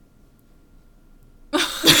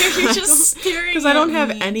you're just staring Because I don't have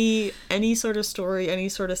me. any sort of story, any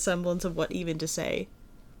sort of semblance of what even to say.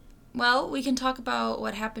 Well, we can talk about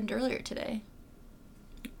what happened earlier today.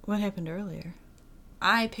 What happened earlier?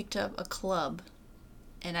 I picked up a club,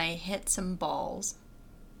 and I hit some balls.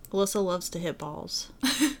 Alyssa loves to hit balls.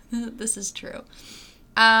 This is true.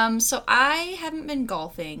 So I haven't been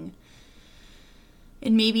golfing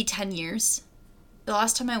in maybe 10 years. The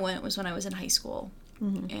last time I went was when I was in high school.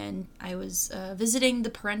 Mm-hmm. And I was visiting the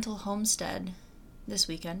parental homestead this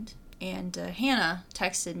weekend. And Hannah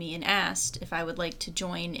texted me and asked if I would like to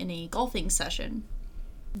join in a golfing session.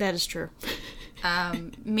 That is true.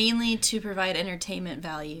 Mainly to provide entertainment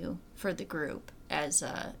value for the group. As,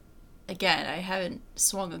 again, I haven't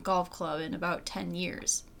swung a golf club in about 10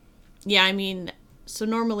 years. Yeah, I mean, so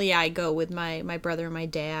normally I go with my brother and my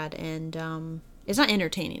dad, and it's not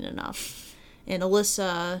entertaining enough. And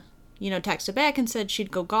Alyssa, texted back and said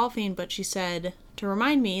she'd go golfing, but she said, to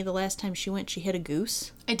remind me, the last time she went, she hit a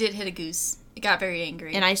goose. I did hit a goose. I got very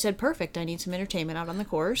angry. And I said, perfect, I need some entertainment out on the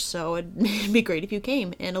course, so it'd be great if you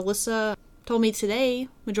came. And Alyssa told me today,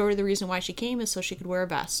 majority of the reason why she came is so she could wear a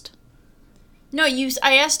vest. No,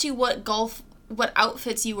 I asked you what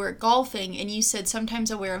outfits you wear golfing, and you said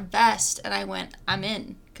sometimes I wear a vest, and I went, I'm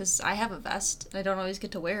in, because I have a vest, and I don't always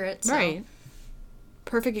get to wear it. So. Right.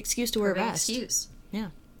 Perfect excuse to wear a vest. Excuse. Yeah.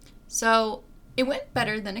 So, it went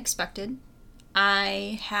better than expected.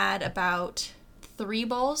 I had about 3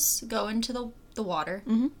 balls go into the water,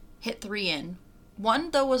 hit 3 in.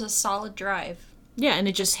 One, though, was a solid drive. Yeah, and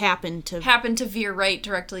it just happened to veer right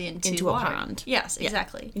directly into a water. pond. Yes,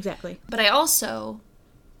 exactly. Yeah, exactly. But I also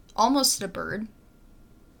almost hit a bird.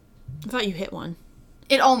 I thought you hit one.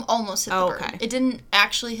 It almost hit the bird. Okay. It didn't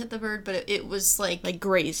actually hit the bird, but it was like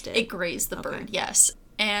grazed it. It grazed the bird, yes.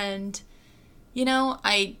 And,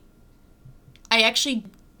 I actually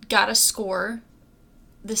got a score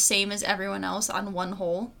the same as everyone else on one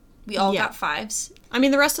hole. We all got 5s. I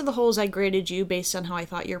mean, the rest of the holes I graded you based on how I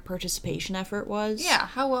thought your participation effort was. Yeah,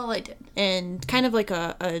 how well I did. And kind of like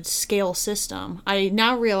a scale system. I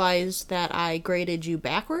now realize that I graded you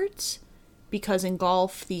backwards because in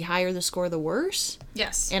golf, the higher the score, the worse.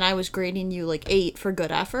 Yes. And I was grading you 8 for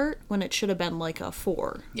good effort when it should have been a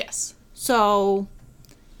 4. Yes. So...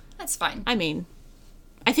 That's fine. I mean,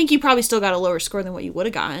 I think you probably still got a lower score than what you would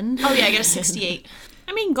have gotten. Oh, yeah, I got a 68.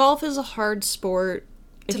 I mean, golf is a hard sport.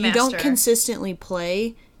 If you don't consistently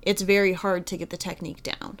play, it's very hard to get the technique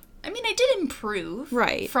down. I mean, I did improve.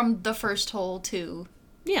 Right. From the first hole to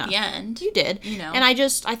the end. You did. And I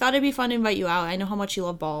thought it'd be fun to invite you out. I know how much you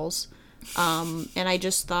love balls. And I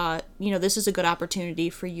just thought, this is a good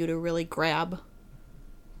opportunity for you to really grab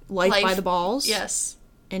life by the balls. Yes.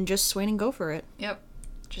 And just swing and go for it. Yep.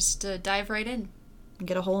 Just dive right in. And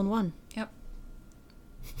get a hole in one. Yep.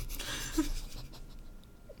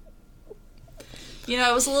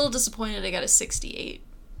 I was a little disappointed I got a 68.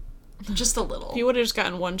 Just a little. If you would have just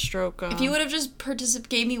gotten one stroke. If you would have just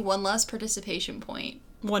gave me one less participation point.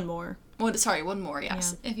 One more. One more,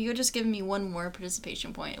 yes. Yeah. If you had just given me one more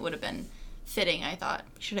participation point, it would have been fitting, I thought.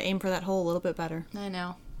 You should have aimed for that hole a little bit better. I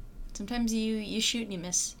know. Sometimes you shoot and you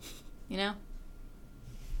miss. Not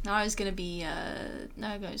always gonna be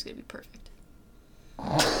perfect.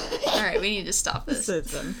 Alright, we need to stop this.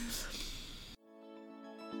 Listen.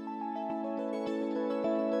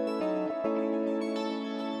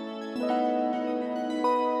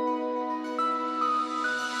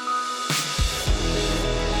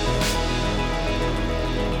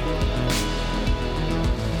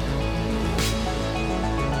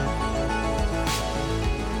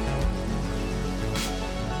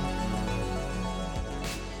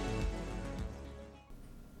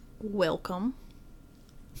 Welcome.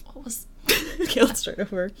 What was... Okay, let's start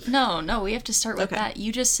over. No, we have to start with that.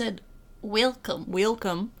 You just said, welcome.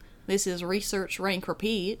 Welcome. This is Research, Rank,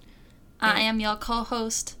 Repeat. I am your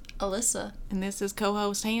co-host, Alyssa. And this is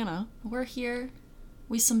co-host Hannah. We're here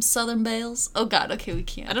with some Southern belles. Oh god, okay, we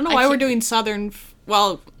can't. I don't know why we're doing Southern...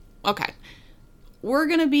 Well, okay. We're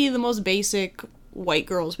gonna be the most basic white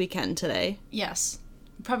girls we can today. Yes.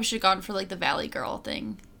 We probably should have gone for, the Valley Girl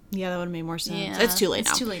thing. Yeah, that would have made more sense. Yeah, it's too late now.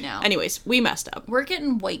 It's too late now. Anyways, we messed up. We're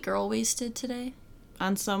getting white girl wasted today.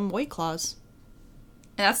 On some White Claws.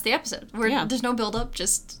 And that's the episode. There's no build-up,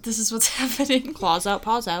 just this is what's happening. Claws out,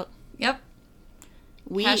 paws out. Yep.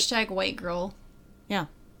 Hashtag white girl. Yeah.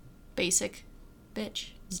 Basic bitch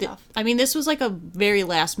stuff. I mean, this was a very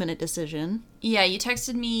last-minute decision. Yeah, you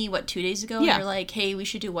texted me, 2 days ago? Yeah. And you're like, hey, we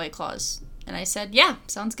should do White Claws. And I said, yeah,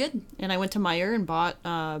 sounds good. And I went to Meijer and bought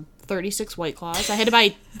 36 White Claws. I had to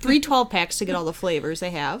buy 3 12-packs to get all the flavors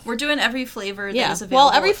they have. We're doing every flavor that Yeah. is available.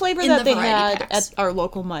 Well, every flavor in that the they variety had packs. at our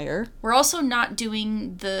local Meijer. We're also not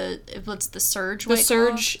doing what's the Surge The White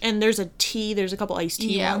Surge, and there's a tea. There's a couple iced Claw?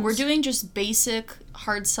 tea Yeah, ones. we're doing just basic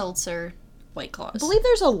hard seltzer White Claws. I believe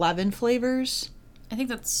there's 11 flavors. I think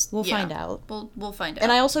that's... We'll find out. We'll find out.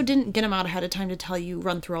 And I also didn't get them out ahead of time to tell you,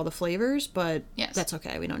 run through all the flavors, but Yes. that's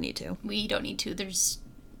okay. We don't need to. We don't need to. There's...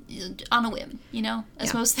 On a whim, you know? As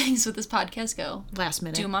Yeah. most things with this podcast go. Last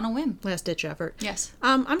minute. Do them on a whim. Last ditch effort. Yes.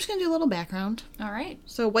 I'm just going to do a little background. All right.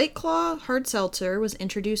 So White Claw Hard Seltzer was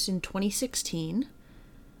introduced in 2016.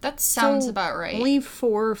 That sounds So about right. Only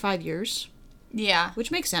 4 or 5 years, Yeah.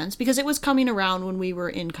 which makes sense because it was coming around when we were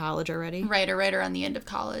in college already. Right around the end of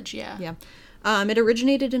college, yeah. Yeah. It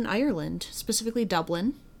originated in Ireland, specifically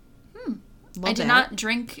Dublin. I did not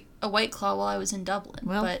drink a White Claw while I was in Dublin,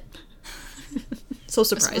 Well, but So it's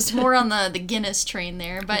surprised. more on the Guinness train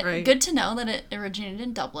there. But Right. good to know that it originated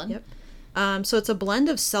in Dublin. Yep. So it's a blend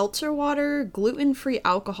of seltzer water, gluten-free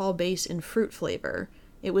alcohol base, and fruit flavor.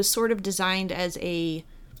 It was sort of designed as a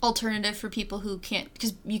Alternative for people who can't,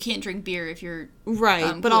 because you can't drink beer if you're but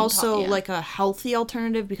gluten also yeah. like a healthy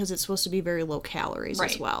alternative because it's supposed to be very low calories Right.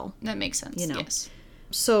 as well. That makes sense. You know. Yes,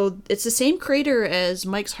 So it's the same creator as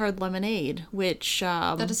Mike's Hard Lemonade, which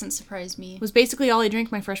that doesn't surprise me. was basically all I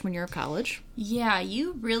drank my freshman year of college. Yeah,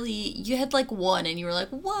 you had like one, and you were like,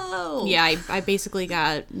 whoa. Yeah, I basically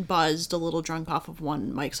got buzzed a little drunk off of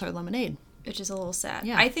one Mike's Hard Lemonade. Which is a little sad.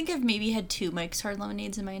 Yeah. I think I've maybe had 2 Mike's Hard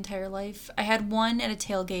Lemonades in my entire life. I had one at a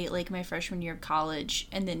tailgate like my freshman year of college,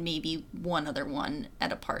 and then maybe one other one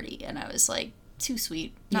at a party, and I was like, too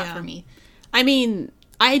sweet, not Yeah. for me. I mean,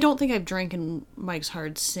 I don't think I've drinking Mike's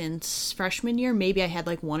Hard since freshman year. Maybe I had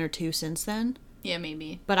like 1 or 2 since then. Yeah,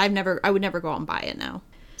 maybe. But I would never go out and buy it now.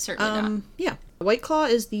 Certainly not. Yeah. White Claw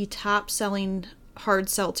is the top selling hard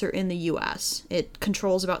seltzer in the US. It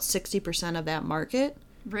controls about 60% of that market.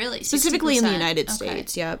 Really? Specifically in the 60%? United Okay.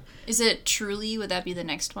 States, yep. Is it Truly? Would that be the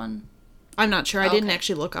next one? I'm not sure. I didn't Okay.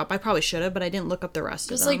 actually look up. I probably should have, but I didn't look up the rest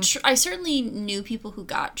of Because them. like I certainly knew people who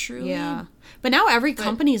got Truly. Yeah. But now every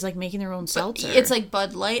company is like making their own seltzer. It's like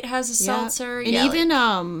Bud Light has a Yeah. seltzer. And yeah, even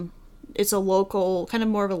like, it's a local, kind of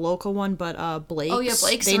more of a local one, but Blake's. oh yeah,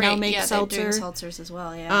 Blake's they now right. make Yeah, seltzer. they're doing seltzers as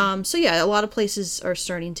well. Yeah. So yeah, a lot of places are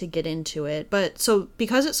starting to get into it. But so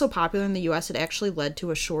because it's so popular in the US, it actually led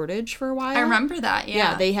to a shortage for a while. I remember that. Yeah.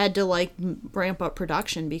 Yeah, they had to like ramp up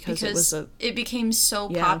production because it was it became so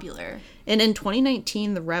Yeah. popular. and in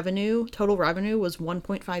 2019 the total revenue was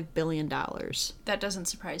 $1.5 billion, That doesn't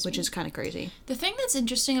surprise me. which is kind of crazy. The thing that's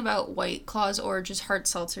interesting about White Claws or just hard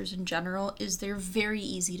seltzers in general is they're very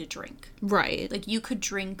easy to drink. Right. Like you could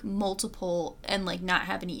drink multiple and like not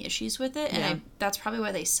have any issues with it, and Yeah. that's probably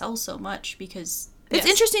why they sell so much because It's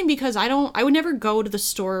interesting because I would never go to the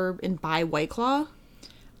store and buy White Claw.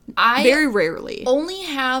 I Very rarely. only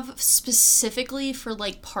have specifically for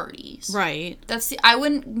like parties. Right. I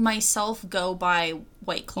wouldn't myself go buy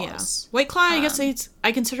White Yeah. Claws. White Claw, I guess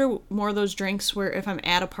I consider more of those drinks where if I'm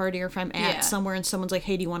at a party or if I'm at Yeah. somewhere and someone's like,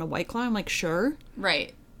 hey, do you want a White Claw? I'm like, sure.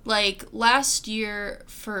 Right. Like last year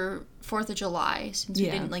for 4th of July, since we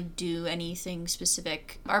Yeah. didn't like do anything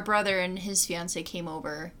specific, our brother and his fiance came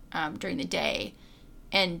over during the day,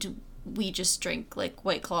 and we just drank like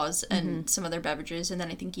White Claws and some other beverages, and then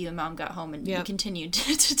I think you and Mom got home and we Yep. continued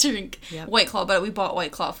to drink Yep. White Claw, but we bought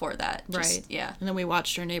White Claw for that. Right. Yeah. And then we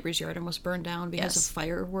watched our neighbor's yard almost burn down because Yes. of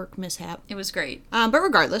firework mishap. It was great. But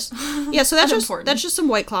regardless, yeah. So that's Unimportant. that's just some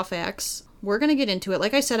White Claw facts. We're gonna get into it.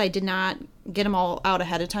 Like I said, I did not get them all out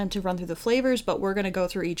ahead of time to run through the flavors, but we're gonna go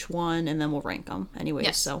through each one and then we'll rank them anyways.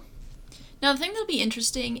 Yes. So Now, the thing that'll be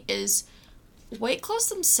interesting is White Claws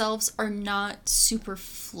themselves are not super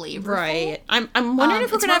flavorful. right, I'm wondering if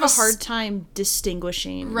we're it's gonna more have of a a hard time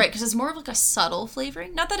distinguishing. Right, because it's more of like a subtle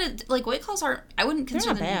flavoring. Not that it, like, White Claws aren't, I wouldn't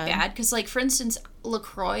consider not them bad. bad, because, like, for instance,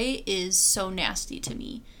 LaCroix is so nasty to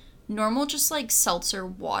me. Normal, just, like, seltzer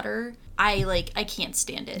water, I can't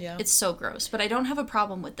stand it. Yeah. It's so gross, but I don't have a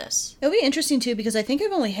problem with this. It'll be interesting too because I think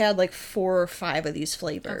I've only had like 4 or 5 of these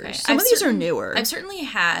flavors. Okay. Some of these are newer. I've certainly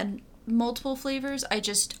had multiple flavors. I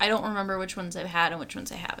don't remember which ones I've had and which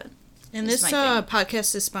ones I haven't. And Is this my thing.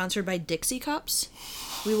 podcast is sponsored by Dixie Cups.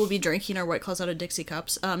 We will be drinking our White Claws out of Dixie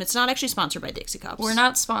Cups. It's not actually sponsored by Dixie Cups. We're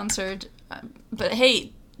not sponsored, but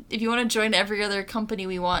hey, if you want to join every other company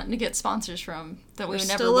we want to get sponsors from, that we never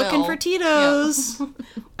Still will. looking for Tito's. Yeah.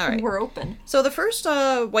 All right. We're open. So the first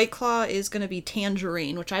White Claw is going to be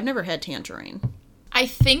tangerine, which I've never had tangerine. I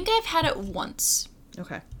think I've had it once.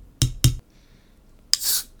 Okay.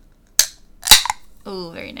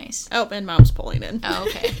 Oh, very nice. Oh, and Mom's pulling in. Oh,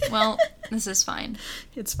 okay. Well, this is fine.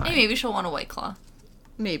 It's fine. Hey, maybe she'll want a White Claw.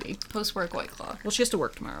 Maybe. Post-work White Claw. Well, she has to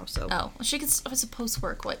work tomorrow, so. Oh, well, she gets. It's a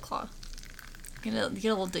post-work White Claw. Get a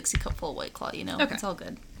little Dixie cup full of White Claw. You know, Okay. It's all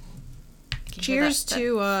good. Can you hear Cheers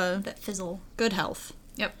to that fizzle. good health.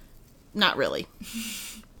 Yep. Not really.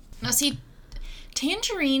 Now, see,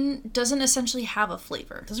 tangerine doesn't essentially have a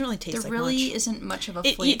flavor. It doesn't really taste like There really much. isn't much of a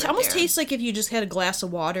flavor. It almost there. tastes like if you just had a glass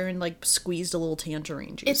of water and like squeezed a little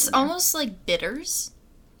tangerine juice. It's in there. almost like bitters.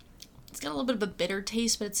 It's got a little bit of a bitter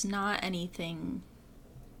taste, but it's not anything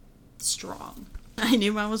strong. I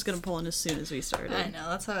knew Mom was gonna pull in as soon as we started. I know,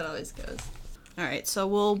 that's how it always goes. All right, so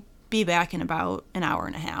we'll be back in about an hour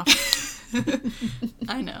and a half.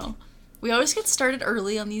 I know. We always get started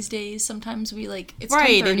early on these days. Sometimes we it's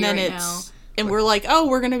Right, 10:30 and then right it's now. and we're like, oh,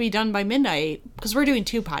 we're gonna be done by midnight because we're doing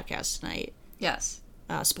 2 podcasts tonight. Yes.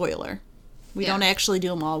 Spoiler, we Yeah. don't actually do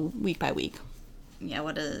them all week by week. Yeah,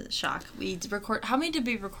 what a shock. We record. How many did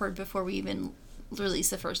we record before we even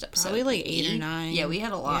released the first episode? Probably like 8 or 9. Yeah, we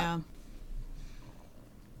had a lot. Yeah,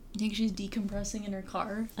 You think she's decompressing in her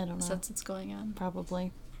car? I don't know. That's what's going on.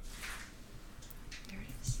 probably. There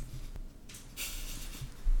it is.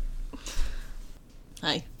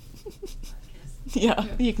 Hi. Yeah,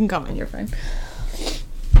 you can come in. You're fine.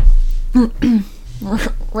 We're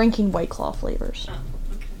ranking White Claw flavors. Oh,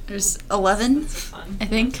 okay. There's 11, That's fun. I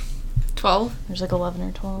think. 12. There's like 11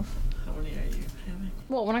 or 12. How many are you having?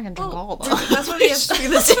 Well, we're not gonna drink Well, all of them. that's what we have.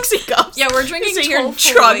 the Dixie cups. Yeah, we're drinking So 12 you're full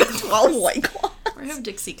chugging White 12 White Claws. We have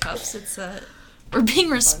Dixie cups. It's we're being Is there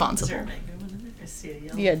responsible. a mango one in there? I see a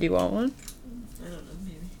yellow. Yeah, do you want one? I don't know,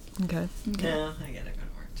 maybe. Okay. Okay. No, I gotta go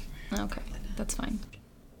to work tomorrow. Okay, that's fine.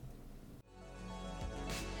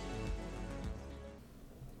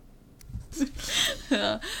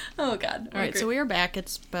 Oh God! All right, so we are back.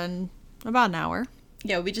 It's been about an hour.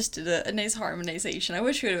 yeah, we just did a nice harmonization. I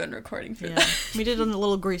wish we would have been recording for Yeah, that. we did a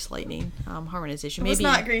little Grease Lightning harmonization. It was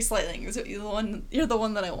Maybe not Grease Lightning. You're the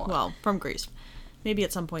one that I want. well from Grease. Maybe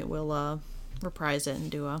at some point we'll reprise it and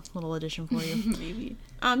do a little edition for you. Maybe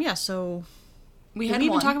Yeah. So we did had we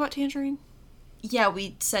even one. talk about Tangerine? Yeah,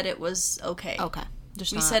 we said it was okay. Okay,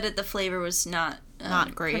 just We not, said it. The flavor was not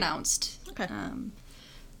great. pronounced. Okay.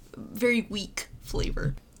 Very weak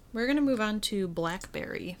flavor. We're gonna move on to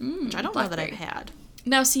blackberry, which I don't know that I've blackberry. had.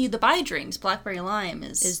 Now, see, the buy drinks, blackberry lime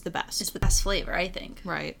Is the best, is the best flavor, I think.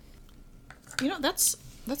 right? You know, that's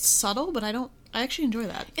subtle, but I actually enjoy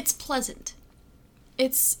that. It's pleasant.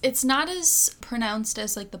 It's not as pronounced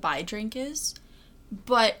as like the buy drink is,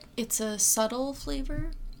 but it's a subtle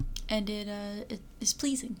flavor, and it is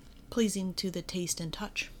pleasing. Pleasing to the taste and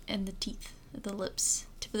touch. And the teeth, the lips,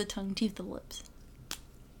 tip of the tongue, teeth of the lips.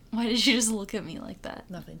 Why did you just look at me like that?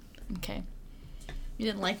 Nothing. Okay. You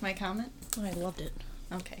didn't like my comment? Oh, I loved it.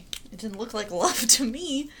 Okay. It didn't look like love to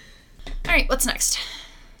me. Alright, what's next?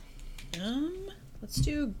 Let's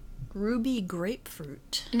do Ruby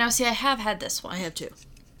Grapefruit. Now, see, I have had this one. I have 2.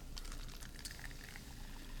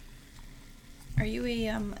 Are you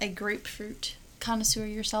a grapefruit connoisseur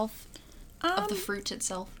yourself? Of the fruit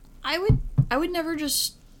itself? I would never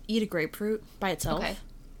just eat a grapefruit by itself. Okay.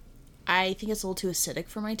 I think it's a little too acidic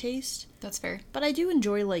for my taste. That's fair. But I do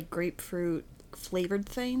enjoy like grapefruit flavored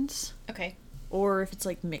things, Okay. or if it's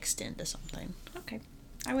like mixed into something. Okay.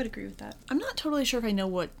 I would agree with that. I'm not totally sure if I know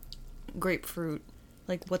what grapefruit,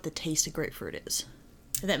 like what the taste of grapefruit is.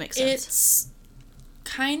 If that makes sense. It's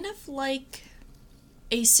kind of like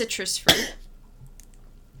a citrus fruit.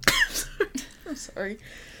 I'm sorry.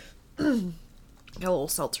 Got a little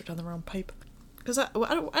seltzer down the wrong pipe. Because I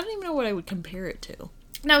don't even know what I would compare it to.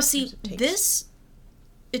 Now, see, Does it taste? this,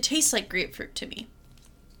 it tastes like grapefruit to me.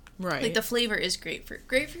 Right. Like, the flavor is grapefruit.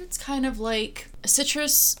 Grapefruit's kind of like a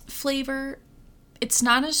citrus flavor. It's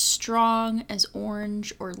not as strong as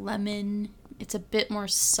orange or lemon. It's a bit more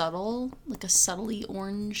subtle, like a subtly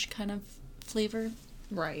orange kind of flavor.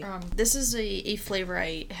 right. This is a flavor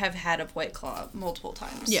I have had of White Claw multiple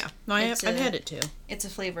times. Yeah. No, I've had it too. It's a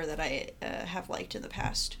flavor that I have liked in the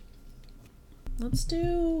past. Let's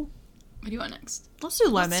do What do you want next? lemon. Let's do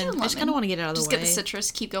I just lemon. kind of want to get it out of Just the get way. the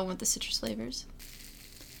citrus. Keep going with the citrus flavors.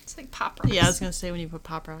 It's like Pop Rocks. Yeah, I was gonna say when you put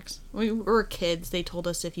Pop Rocks. When we were kids, they told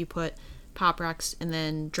us if you put Pop Rocks and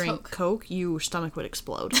then drink Coke, your stomach would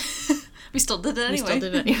explode. We still did it anyway. We still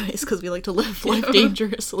did it anyways because we like to live life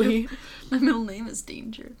dangerously. My middle name is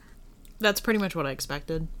Danger. That's pretty much what I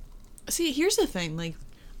expected. See, here's the thing, like,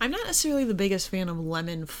 I'm not necessarily the biggest fan of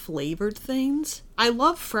lemon flavored things. I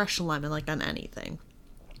love fresh lemon, like, on anything.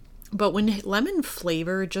 But when lemon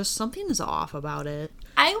flavor, just something is off about it.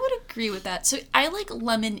 I would agree with that. So I like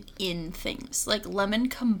lemon in things. Like lemon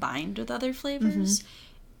combined with other flavors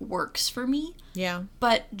works for me. Yeah.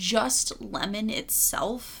 But just lemon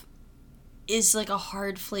itself is like a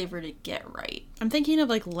hard flavor to get right. I'm thinking of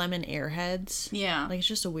like lemon Airheads. Yeah. Like it's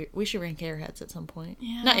just a weird. We should rank Airheads at some point.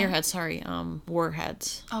 Yeah. Not Airheads, sorry.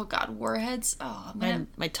 Warheads. Oh God, Warheads. Oh, I'm gonna.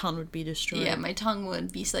 My tongue would be destroyed. Yeah, my tongue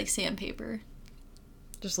would be like sandpaper.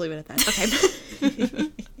 Just leave it at that.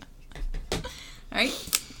 Okay. All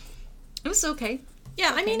right. It was okay.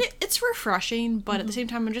 Yeah, I mean it's refreshing, but at the same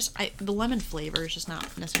time, the lemon flavor is just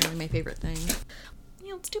not necessarily my favorite thing.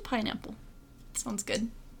 Yeah, let's do pineapple. Sounds good.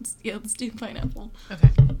 Let's do pineapple. Okay.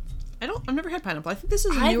 I've never had pineapple. I think this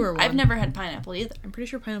is a newer one. I've never had pineapple either. I'm pretty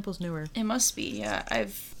sure pineapple's newer. It must be. Yeah,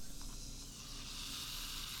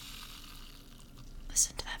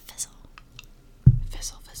 Listen to that fizzle.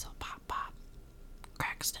 Fizzle, fizzle, pop, pop.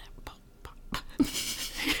 Crack, snap, pop, pop.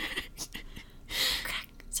 Crack.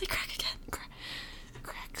 Say crack again.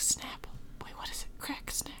 Crack, snap. Wait, what is it? Crack,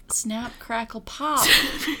 snap. Snap, crackle, pop.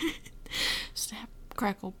 Snap,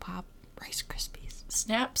 crackle, pop. Rice Krispies.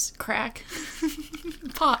 Snaps, crack,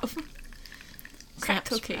 pop. Crack Snaps,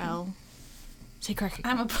 cocaine. L. Say crack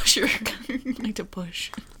again. I'm a pusher. I like to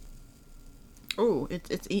push. Oh,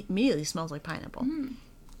 it immediately smells like pineapple.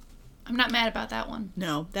 I'm not mad about that one.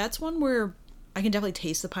 No, that's one where I can definitely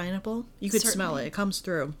taste the pineapple. You could smell it. It comes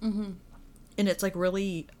through. Mm-hmm. And it's like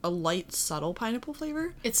really a light, subtle pineapple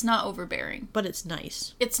flavor. It's not overbearing. But it's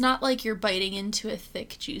nice. It's not like you're biting into a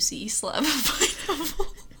thick, juicy slab of pineapple.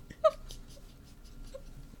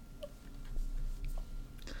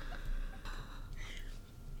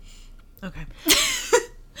 Okay.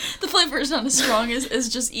 The flavor is not as strong as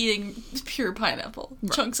just eating pure pineapple.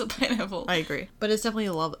 Right. Chunks of pineapple. I agree. But it's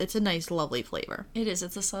definitely it's a nice, lovely flavor. It is.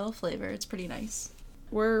 It's a subtle flavor. It's pretty nice.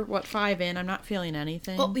 We're, 5 in? I'm not feeling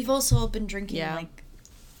anything. Well, we've also been drinking like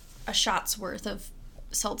a shot's worth of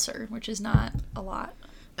seltzer, which is not a lot.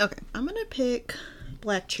 Okay. I'm going to pick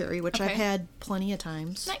black cherry, which I've had plenty of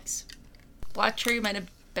times. Nice. Black cherry might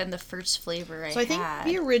have been the first flavor I had. So I think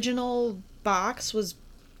the original box was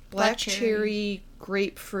black cherry,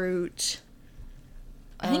 grapefruit.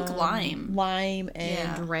 I think lime. Lime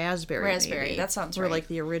and raspberry. Raspberry, maybe, that sounds were right. like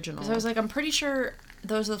the original. So I was like, I'm pretty sure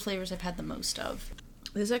those are the flavors I've had the most of.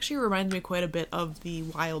 This actually reminds me quite a bit of the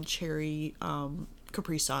wild cherry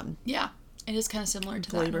Capri Sun. Yeah, it is kind of similar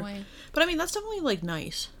to that in a way. But I mean, that's definitely like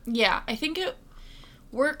nice. Yeah, I think it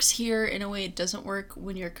works here in a way it doesn't work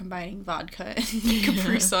when you're combining vodka and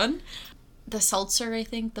Capri Sun. The seltzer, I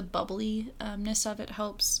think, the bubbly-ness of it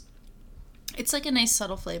helps. It's like a nice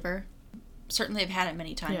subtle flavor. Certainly I've had it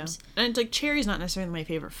many times. Yeah. And it's like cherry's not necessarily my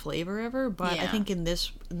favorite flavor ever, but I think in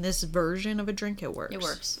this version of a drink it works. It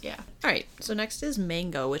works, yeah. Alright, so next is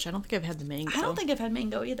mango, which I don't think I've had the mango. I don't think I've had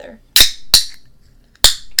mango either.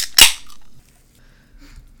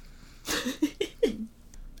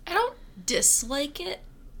 I don't dislike it,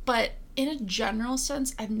 but in a general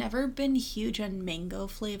sense, I've never been huge on mango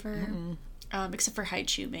flavor. Except for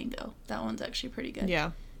Haichu mango. That one's actually pretty good.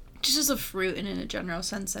 Yeah. Just as a fruit and in a general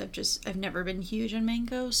sense, I've never been huge on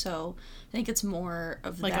mango, so I think it's more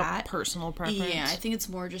of like that. A personal preference. Yeah, I think it's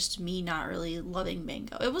more just me not really loving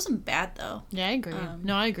mango. It wasn't bad though. Yeah, I agree.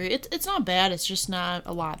 No, I agree. It's not bad. It's just not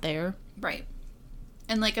a lot there. Right.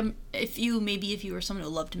 And like if you were someone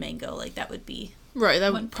who loved mango, like that would be right.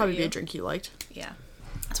 That would probably be a drink you liked. Yeah.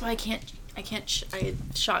 That's why I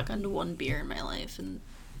shotgunned one beer in my life and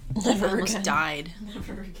I almost died.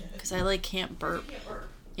 Never again. Because I like can't burp.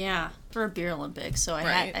 Yeah, for a beer Olympics, so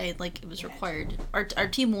it was required. Our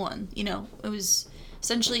team won. You know, it was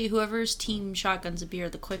essentially whoever's team shotguns a beer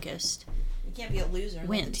the quickest. You can't be a loser.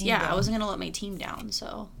 Wins. Yeah, I wasn't gonna let my team down,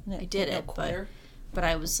 so I did it. But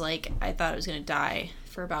I was like, I thought I was gonna die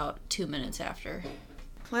for about 2 minutes after.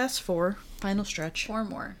 Last 4, final stretch. 4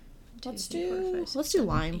 more. Let's do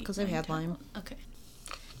lime because I've had lime. Okay.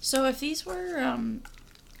 So if these were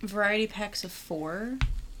variety packs of 4.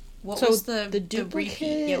 What was the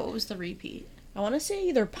repeat? Yeah, what was the repeat? I want to say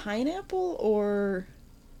either pineapple or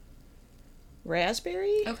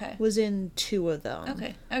raspberry. Okay. Was in 2 of them.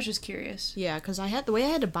 Okay, I was just curious. Yeah, because the way I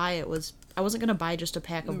had to buy it was I wasn't gonna buy just a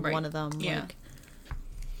pack of one of them. Yeah.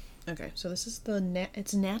 Okay, so this is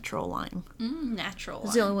it's natural lime. Natural. This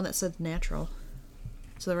is the only one that said natural.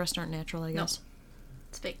 So the rest aren't natural, I guess. No.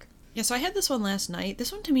 It's fake. Yeah, so I had this one last night.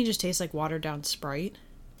 This one to me just tastes like watered down Sprite.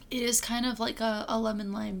 It is kind of like a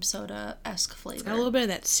lemon lime soda-esque flavor. It's got a little bit of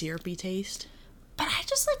that syrupy taste. But I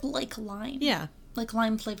just like lime. Yeah. Like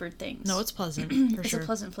lime flavored things. No, it's pleasant, for sure. It's a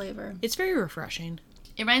pleasant flavor. It's very refreshing.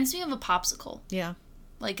 It reminds me of a popsicle. Yeah.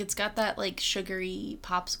 Like it's got that like sugary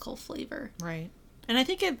popsicle flavor. Right. And I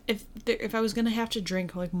think if I was going to have to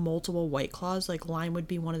drink like multiple White Claws, like lime would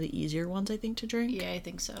be one of the easier ones I think to drink. Yeah, I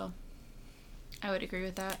think so. I would agree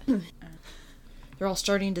with that. They're all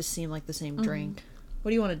starting to seem like the same drink. What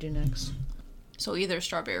do you want to do next? So either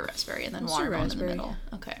strawberry or raspberry, and then Let's do watermelon in the raspberry. middle.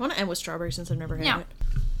 Okay. I want to end with strawberry since I've never had Yeah. it.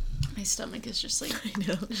 My stomach is just like I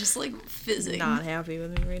know. just like fizzing. Not happy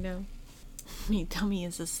with me right now. Me tummy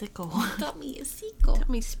is a sickle. Tummy is sequel.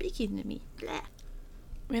 Tummy speaking to me. Blah.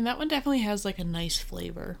 I mean, that one definitely has like a nice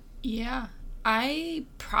flavor. Yeah.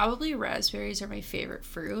 Probably raspberries are my favorite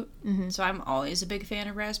fruit. Mm-hmm. So I'm always a big fan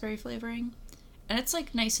of raspberry flavoring. And it's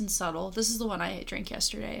like nice and subtle. This is the one I drank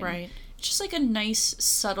yesterday. and Right. It's just like a nice,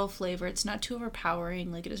 subtle flavor. It's not too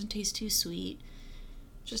overpowering. Like, it doesn't taste too sweet.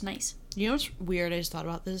 Just nice. You know what's weird? I just thought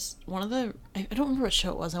about this. One of the... I don't remember what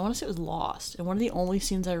show it was. I want to say it was Lost. And one of the only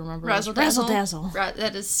scenes I remember Razzle was Dazzle. Razzle Dazzle.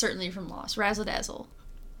 That is certainly from Lost. Razzle Dazzle.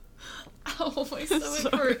 Oh, my stomach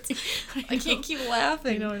Sorry. hurts. I can't keep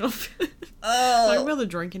laughing. I don't... I'm not Oh. going to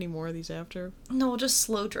drink any more of these after. No, we'll just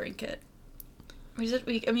slow drink it.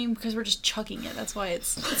 Because we're just chugging it. That's why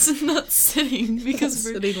it's not sitting. Because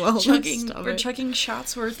we're Sitting well in my chugging. We're stomach. chugging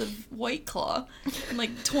shots worth of White Claw in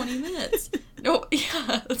like 20 minutes. No,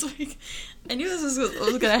 yeah, that's like I knew this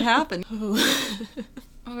was gonna happen.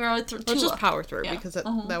 We're on through Let's just power through Yeah. because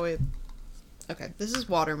Uh-huh. that way... Okay, this is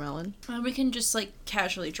watermelon. And we can just like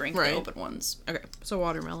casually drink Right. the open ones. Okay, so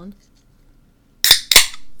watermelon.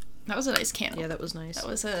 That was a nice can. Yeah, that was nice. That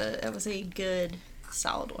was a good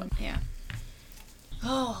solid one. Yeah.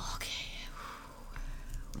 Oh, okay.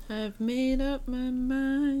 I've made up my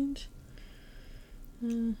mind.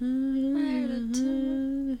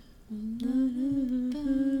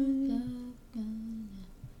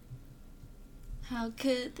 How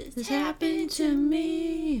could this This happen happened to to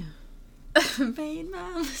me? me. Made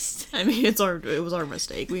my mistake. I mean, it was our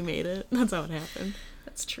mistake. We made it. That's how it happened.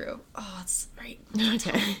 That's true. Oh, it's right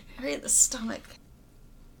Okay. in the stomach.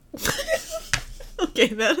 Okay,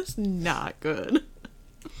 that is not good.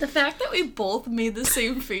 The fact that we both made the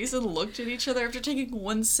same face and looked at each other after taking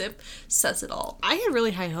one sip says it all. I had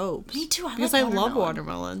really high hopes. Me too, I because like I love watermelon.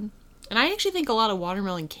 watermelon. And I actually think a lot of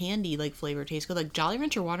watermelon candy like flavor tastes good. Like Jolly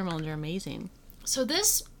Rancher watermelons are amazing. So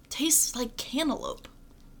this tastes like cantaloupe.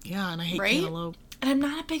 Yeah, and I hate Right? cantaloupe. And I'm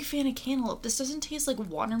not a big fan of cantaloupe. This doesn't taste like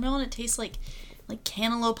watermelon. It tastes like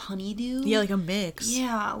cantaloupe honeydew. Yeah, like a mix.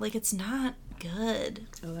 Yeah, like it's not good.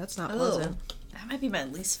 Oh, that's not Oh, pleasant. that might be my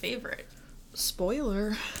least favorite.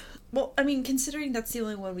 Spoiler. Well, I mean, considering that's the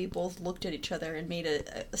only one we both looked at each other and made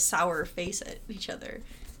a sour face at each other,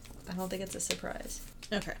 I don't think it's a surprise.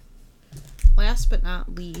 Okay. Last but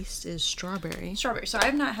not least is strawberry. Strawberry. So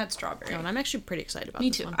I've not had strawberry. No, and I'm actually pretty excited about Me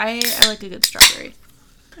this too. one. I like a good strawberry.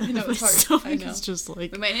 I know it's My hard. stomach I know. is just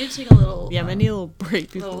like... We might need to take a little. Yeah, I need a little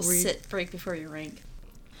break before little we... sit break before you rank.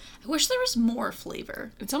 I wish there was more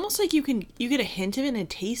flavor. It's almost like you get a hint of it and it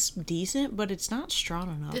tastes decent, but it's not strong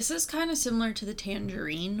enough. This is kind of similar to the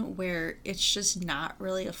tangerine, where it's just not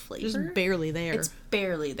really a flavor. Just barely there. It's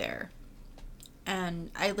barely there.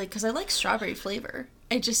 And because I like strawberry flavor.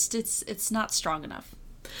 It's not strong enough.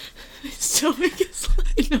 My stomach is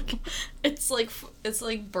like... It's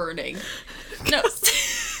like burning. No.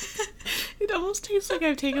 It almost tastes like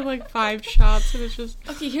I've taken like 5 shots and it's just...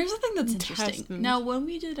 Okay, here's the thing that's interesting. Intestines. Now, when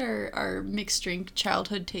we did our mixed drink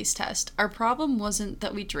childhood taste test, our problem wasn't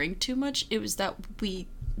that we drank too much, it was that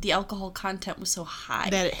the alcohol content was so high.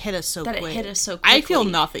 That it hit us so quick. I feel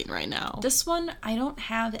quickly. nothing right now. This one, I don't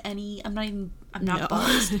have any, I'm not No.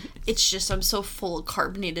 buzzed. It's just I'm so full of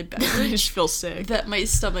carbonated I beverage just feel sick. that my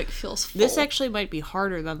stomach feels full. This actually might be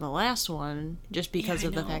harder than the last one, just because Yeah, I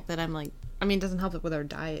of the know. fact that I'm like... I mean, it doesn't help it with our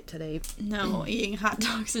diet today. No, eating hot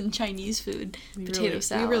dogs and Chinese food, potato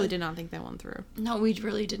salad. We really did not think that one through. No, we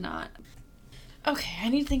really did not. Okay, I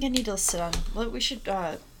need to sit on. We should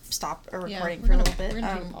stop our Yeah, recording we're for a gonna- little bit. we're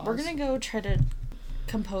gonna take a We're pause. gonna go try to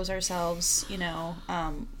compose ourselves.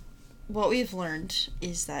 What we've learned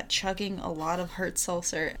is that chugging a lot of hard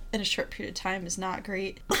seltzer in a short period of time is not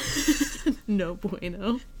great. No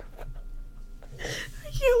bueno. I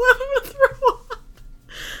can't laugh, I'm gonna throw up.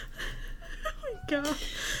 Oh my god.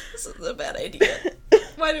 This is a bad idea.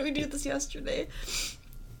 Why did we do this yesterday?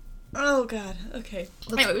 Oh god. Okay.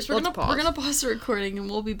 Anyways, we're gonna pause the recording and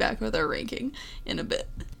we'll be back with our ranking in a bit.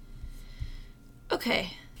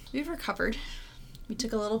 Okay, we've recovered. We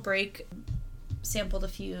took a little break, sampled a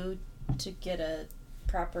few to get a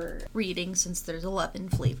proper reading since there's 11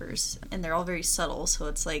 flavors and they're all very subtle, so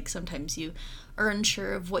it's like sometimes you are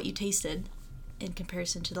unsure of what you tasted in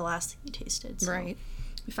comparison to the last thing you tasted. So Right.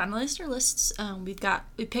 we finalized our lists.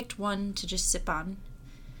 We picked one to just sip on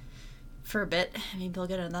for a bit. Maybe I'll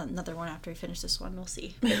get another one after I finish this one. We'll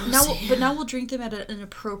see. But now we'll drink them at an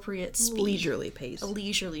appropriate speed. Leisurely pace. A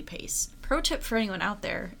leisurely pace. Pro tip for anyone out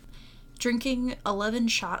there: Drinking 11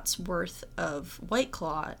 shots worth of White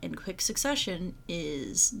Claw in quick succession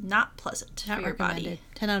is not pleasant Not for your recommended. body.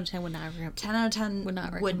 10 out of 10 would not recommend. 10 out of 10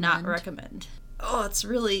 would not recommend. Oh, it's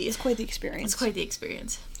really... It's quite the experience. It's quite the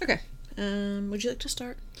experience. Okay. Would you like to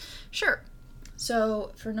start? Sure.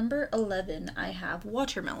 So, for number 11, I have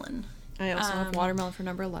watermelon. I also have watermelon for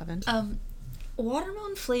number 11.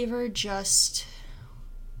 Watermelon flavor just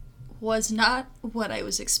was not what I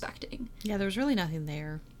was expecting. Yeah, there was really nothing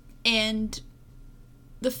there. And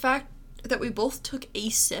the fact that we both took a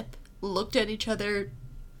sip, looked at each other,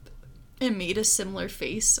 and made a similar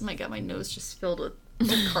face. Oh my god, my nose just filled with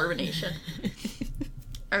carbonation.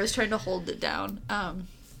 I was trying to hold it down.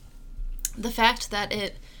 The fact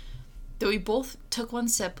that we both took one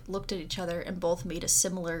sip, looked at each other, and both made a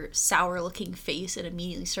similar sour-looking face and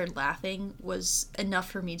immediately started laughing was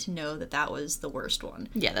enough for me to know that that was the worst one.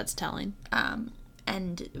 Yeah, that's telling.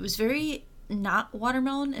 And it was very not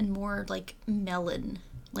watermelon and more like melon.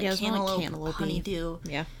 Like cantaloupe, honeydew.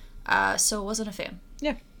 Yeah. So wasn't a fan.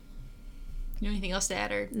 Yeah. You know anything else to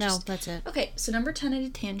add? Or No, that's it. Okay, so number 10 I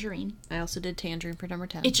did tangerine. I also did tangerine for number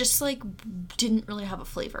 10. It just like didn't really have a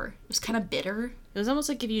flavor. It was kind of bitter. It was almost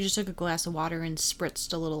like if you just took a glass of water and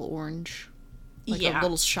spritzed a little orange. Like yeah. a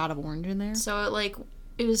little shot of orange in there. So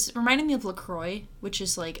it was reminding me of LaCroix, which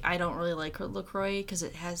is like, I don't really like LaCroix because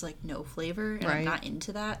it has like no flavor and I'm not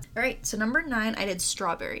into that. Alright, so number 9 I did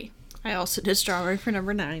strawberry. I also did strawberry for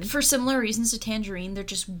number 9. For similar reasons to tangerine, there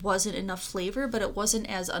just wasn't enough flavor, but it wasn't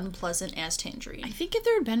as unpleasant as tangerine. I think if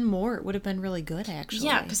there had been more, it would have been really good, actually.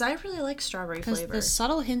 Yeah, because I really like strawberry flavor. Because the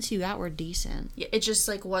subtle hints you got were decent. Yeah, it just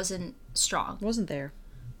like wasn't strong. It wasn't there.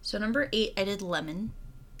 So number 8, I did lemon.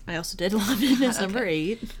 I also did lemon as number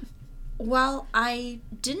 8. Well, I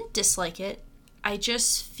didn't dislike it. I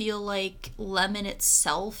just feel like lemon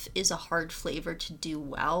itself is a hard flavor to do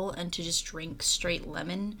well, and to just drink straight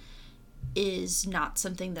lemon is not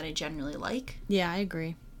something that I generally like. Yeah, I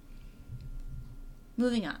agree.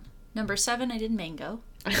 Moving on. Number 7, I did mango.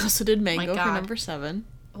 I also did mango for number 7.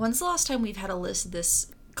 When's the last time we've had a list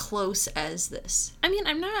this close as this? I mean,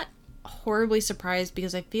 I'm not horribly surprised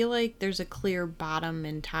because I feel like there's a clear bottom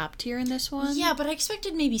and top tier in this one. Yeah, but I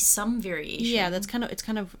expected maybe some variation. Yeah, it's kind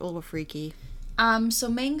of a little freaky. So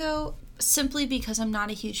mango, simply because I'm not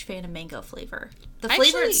a huge fan of mango flavor. The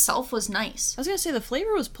flavor itself was nice. I was gonna say the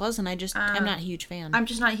flavor was pleasant. I'm not a huge fan. I'm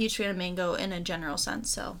just not a huge fan of mango in a general sense.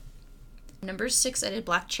 So, number 6, I did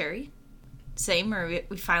black cherry. Same, or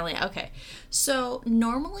we finally okay. So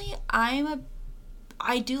normally I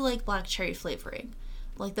do like black cherry flavoring.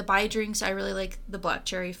 Like the Bai drinks, I really like the black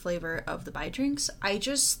cherry flavor of the Bai drinks. I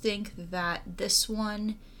just think that this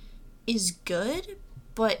one is good,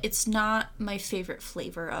 but it's not my favorite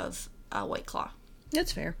flavor of White Claw.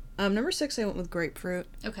 That's fair. Number 6, I went with grapefruit.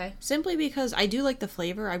 Okay. Simply because I do like the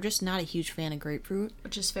flavor. I'm just not a huge fan of grapefruit.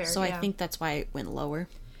 Which is fair, So I think that's why it went lower.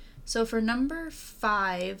 So for number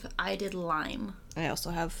 5, I did lime. I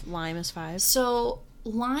also have lime as 5. So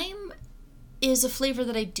lime is a flavor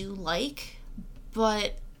that I do like,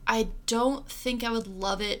 but I don't think I would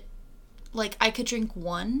love it. Like, I could drink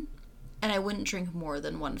one, and I wouldn't drink more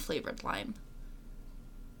than one flavored lime.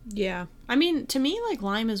 Yeah. I mean, to me, like,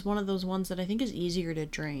 lime is one of those ones that I think is easier to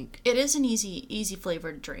drink. It is an easy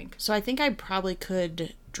flavor to drink. So I think I probably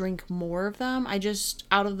could drink more of them. I just,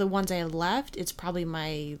 out of the ones I left, it's probably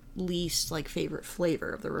my least, like, favorite flavor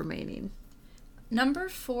of the remaining. Number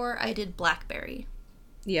 4, I did blackberry.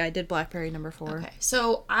 Yeah, I did blackberry number 4. Okay.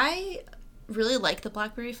 So I really like the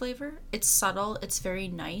blackberry flavor. It's subtle. It's very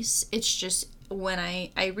nice. It's just when I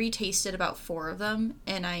retasted about 4 of them,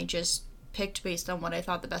 and I just picked based on what I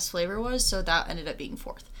thought the best flavor was, so that ended up being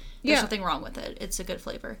 4th. There's nothing wrong with it. It's a good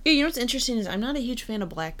flavor. Yeah, you know what's interesting is I'm not a huge fan of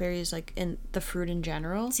blackberries, like, in the fruit in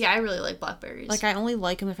general. See, I really like blackberries. Like, I only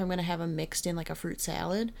like them if I'm going to have them mixed in, like, a fruit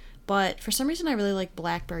salad. But for some reason, I really like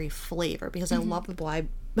blackberry flavor because I love the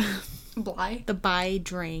the Bai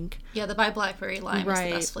drink. Yeah, the Bai blackberry lime is the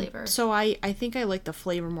best flavor. So I think I like the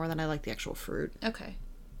flavor more than I like the actual fruit. Okay.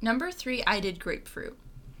 Number 3, I did grapefruit.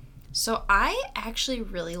 So I actually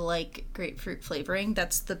really like grapefruit flavoring.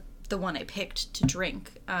 That's the one I picked to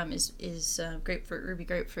drink, is grapefruit, ruby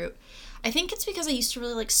grapefruit. I think it's because I used to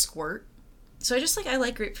really like Squirt. So I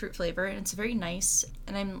like grapefruit flavor, and it's very nice.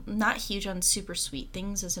 And I'm not huge on super sweet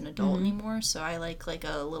things as an adult anymore, so I like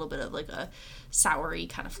a little bit of like a soury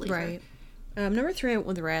kind of flavor. Right. Number 3, I went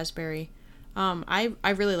with raspberry. I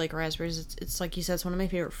really like raspberries. It's like you said, it's one of my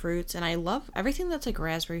favorite fruits, and I love everything that's like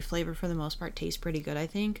raspberry flavor for the most part tastes pretty good, I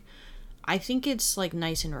think. I think it's like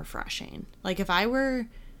nice and refreshing. Like if I were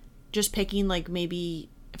just picking like maybe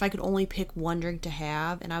if I could only pick one drink to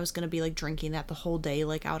have and I was going to be like drinking that the whole day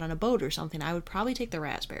like out on a boat or something, I would probably take the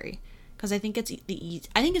raspberry Because I think it's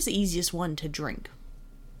the easiest one to drink.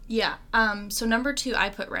 Yeah. So number 2, I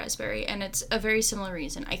put raspberry, and it's a very similar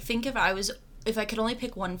reason. I think if I could only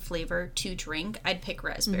pick one flavor to drink, I'd pick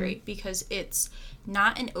raspberry because it's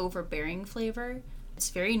not an overbearing flavor.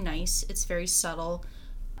 It's very nice. It's very subtle,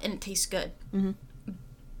 and it tastes good. Mm-hmm.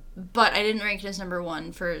 But I didn't rank it as number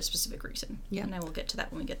 1 for a specific reason. Yeah. And I will get to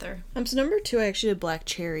that when we get there. So number 2, I actually did black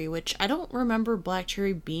cherry, which I don't remember black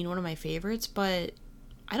cherry being one of my favorites, but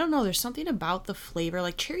I don't know. There's something about the flavor.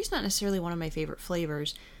 Like, cherry's not necessarily one of my favorite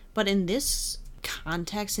flavors, but in this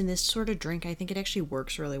context, in this sort of drink, I think it actually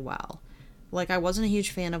works really well. Like, I wasn't a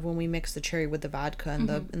huge fan of when we mixed the cherry with the vodka and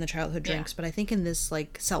the childhood drinks, but I think in this,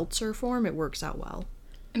 like, seltzer form, it works out well.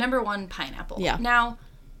 Number 1, pineapple. Yeah. Now,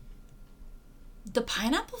 the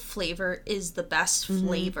pineapple flavor is the best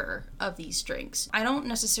flavor of these drinks. I don't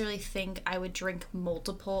necessarily think I would drink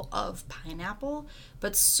multiple of pineapple,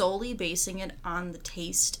 but solely basing it on the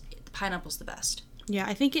taste, pineapple's the best. Yeah,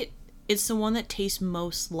 I think it's the one that tastes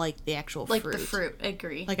most like the actual fruit. Like the fruit, I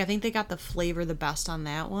agree. Like, I think they got the flavor the best on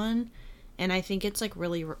that one. And I think it's, like,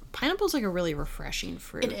 really... pineapple's, like, a really refreshing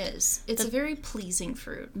fruit. It is. It's a very pleasing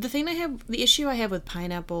fruit. The issue I have with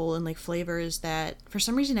pineapple and, like, flavor is that, for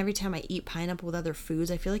some reason, every time I eat pineapple with other foods,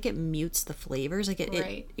 I feel like it mutes the flavors. Like,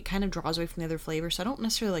 it kind of draws away from the other flavors. So I don't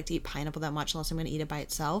necessarily like to eat pineapple that much unless I'm going to eat it by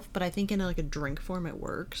itself. But I think in, like, a drink form, it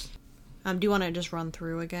works. Do you want to just run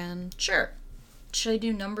through again? Sure. Should I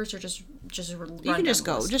do numbers or just run You can just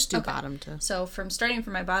go. List? Just do bottom to... So, starting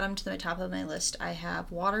from my bottom to the top of my list, I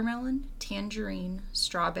have watermelon, tangerine,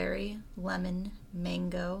 strawberry, lemon,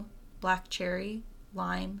 mango, black cherry,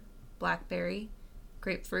 lime, blackberry,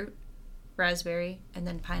 grapefruit, raspberry, and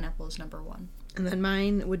then pineapple is number 1. And then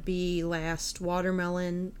mine would be last: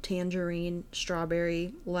 watermelon, tangerine,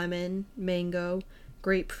 strawberry, lemon, mango,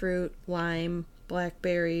 grapefruit, lime,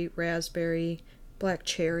 blackberry, raspberry, black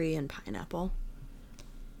cherry, and pineapple.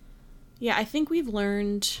 Yeah, I think we've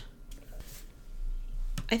learned...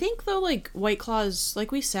 I think, though, like, White Claws,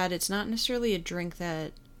 like we said, it's not necessarily a drink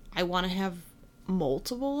that I want to have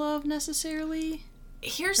multiple of, necessarily.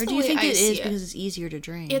 Here's the way I see it. Or do you think it is because it's easier to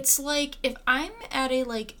drink? It's like, if I'm at a,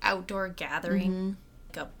 like, outdoor gathering,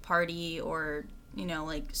 like a party or, you know,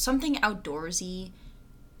 like, something outdoorsy,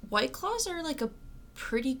 White Claws are, like, a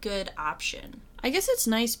pretty good option. I guess it's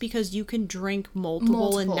nice because you can drink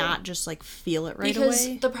multiple and not just, like, feel it right away.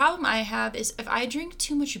 Because the problem I have is if I drink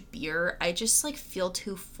too much beer, I just, like, feel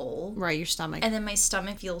too full. Right, your stomach. And then my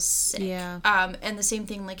stomach feels sick. Yeah. And the same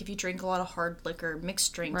thing, like, if you drink a lot of hard liquor,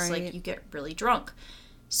 mixed drinks, like, you get really drunk.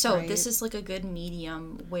 So this is, like, a good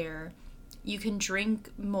medium where you can drink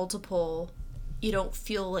multiple... You don't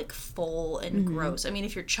feel, like, full and gross. I mean,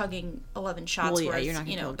 if you're chugging 11 shots worth, you're not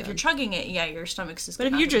gonna feel if good. you're chugging it, your stomach's just... But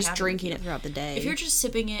if you're just drinking it throughout the day... If you're just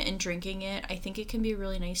sipping it and drinking it, I think it can be a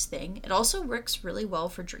really nice thing. It also works really well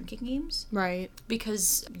for drinking games. Right.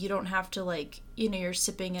 Because you don't have to, like, you're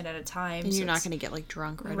sipping it at a time. And you're not going to get, like,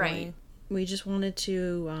 drunk right away. We just wanted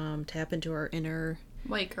to tap into our inner...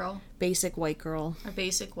 White girl. Basic white girl. Our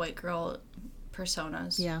basic white girl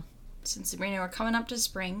personas. Yeah. Since, we're coming up to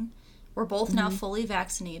spring... We're both now fully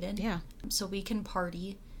vaccinated. Yeah. So we can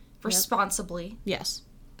party responsibly. Yes.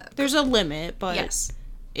 There's a limit, but yes.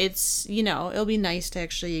 It's, it'll be nice to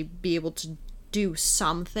actually be able to do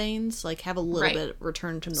some things, like have a little bit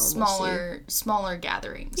return to normalcy. Smaller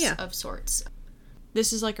gatherings of sorts.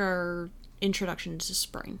 This is like our introduction to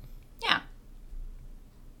spring. Yeah.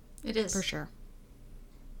 It is. For sure.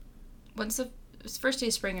 When's the first day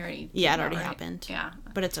of spring already? Yeah, it already happened. Yeah.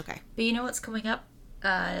 But it's okay. But you know what's coming up?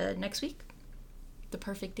 Next week? The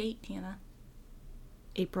perfect date, Hannah.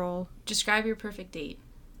 April. Describe your perfect date.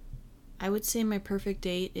 I would say my perfect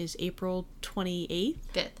date is April 28th?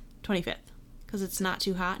 25th. Because it's not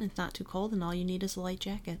too hot and it's not too cold and all you need is a light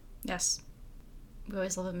jacket. Yes. We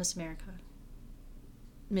always love it, Miss America.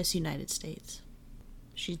 Miss United States.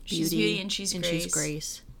 She's beauty. She's beauty and she's grace. And she's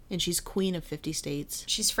grace. And she's queen of 50 states.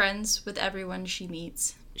 She's friends with everyone she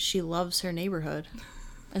meets. She loves her neighborhood.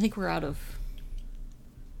 I think we're out of...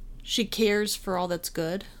 She cares for all that's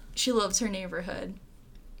good. She loves her neighborhood.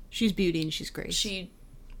 She's beauty and she's grace.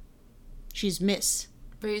 She's Miss.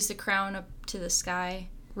 Raise the crown up to the sky.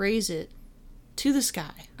 Raise it to the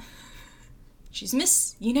sky. She's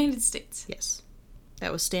Miss United States. Yes.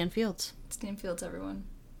 That was Stan Fields. Stan Fields, everyone.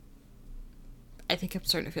 I think I'm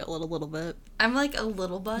starting to feel a little bit. I'm like a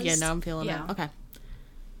little buzzed. Yeah, now I'm feeling it. Okay.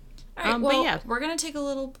 All right, well, we're going to take a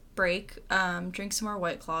little break, drink some more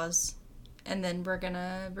White Claws, and then we're going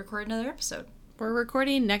to record another episode. We're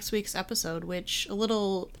recording next week's episode, which a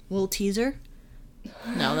little teaser.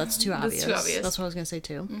 No, that's too obvious. That's too obvious. That's what I was going to say,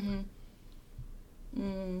 too.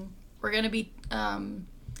 We're going to be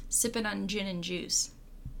sipping on gin and juice.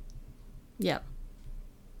 Yep.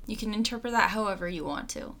 You can interpret that however you want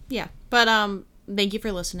to. Yeah. But thank you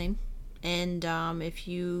for listening. And if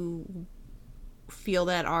you feel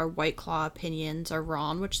that our White Claw opinions are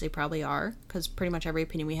wrong, which they probably are, because pretty much every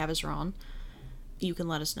opinion we have is wrong, you can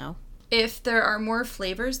let us know. If there are more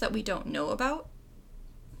flavors that we don't know about,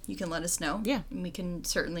 you can let us know. Yeah. And we can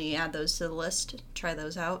certainly add those to the list, try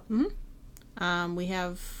those out. Mm-hmm. We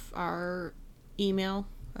have our email,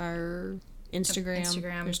 our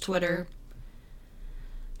Instagram, there's Twitter.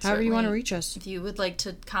 However you want to reach us. If you would like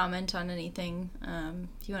to comment on anything,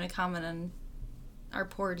 if you want to comment on our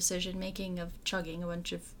poor decision making of chugging a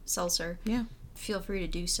bunch of seltzer, feel free to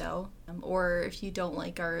do so. Or if you don't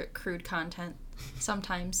like our crude content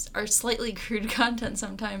sometimes, our slightly crude content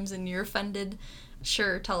sometimes, and you're offended,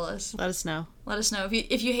 sure, tell us. Let us know. Let us know.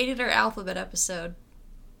 If you hated our alphabet episode,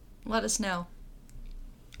 let us know.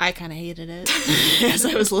 I kind of hated it as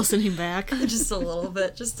I was listening back. Just a little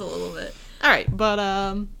bit. All right,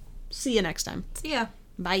 but see you next time. See ya.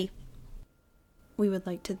 Bye. We would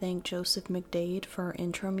like to thank Joseph McDade for our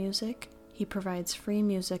intro music. He provides free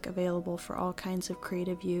music available for all kinds of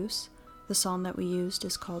creative use. The song that we used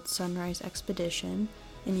is called Sunrise Expedition,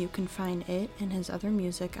 and you can find it and his other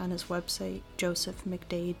music on his website,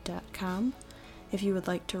 josephmcdade.com. If you would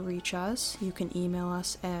like to reach us, you can email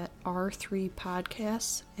us at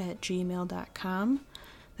r3podcasts@gmail.com.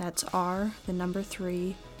 That's R, the number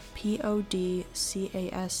 3,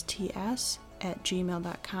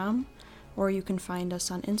 podcasts@gmail.com. Or you can find us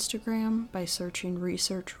on Instagram by searching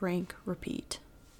Research Rank Repeat.